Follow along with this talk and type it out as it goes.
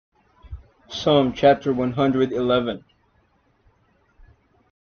Psalm chapter 111.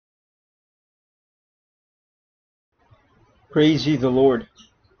 Praise ye the Lord.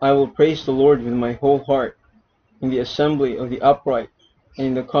 I will praise the Lord with my whole heart, in the assembly of the upright, and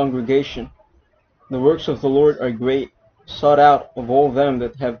in the congregation. The works of the Lord are great, sought out of all them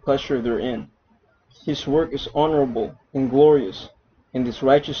that have pleasure therein. His work is honorable and glorious, and his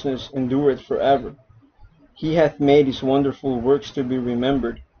righteousness endureth forever. He hath made his wonderful works to be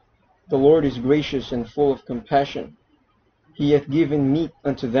remembered. The Lord is gracious and full of compassion. He hath given meat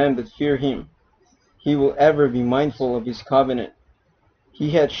unto them that fear him. He will ever be mindful of his covenant. He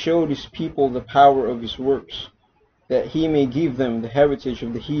hath showed his people the power of his works, that he may give them the heritage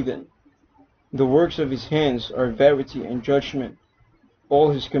of the heathen. The works of his hands are verity and judgment. All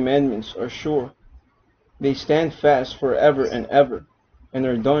his commandments are sure. They stand fast for ever and ever, and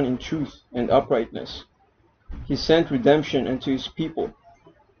are done in truth and uprightness. He sent redemption unto his people.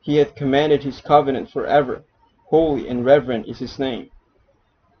 He hath commanded his covenant forever. Holy and reverend is his name.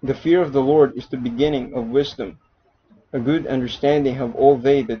 The fear of the Lord is the beginning of wisdom. A good understanding have all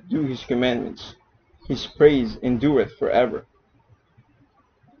they that do his commandments. His praise endureth forever.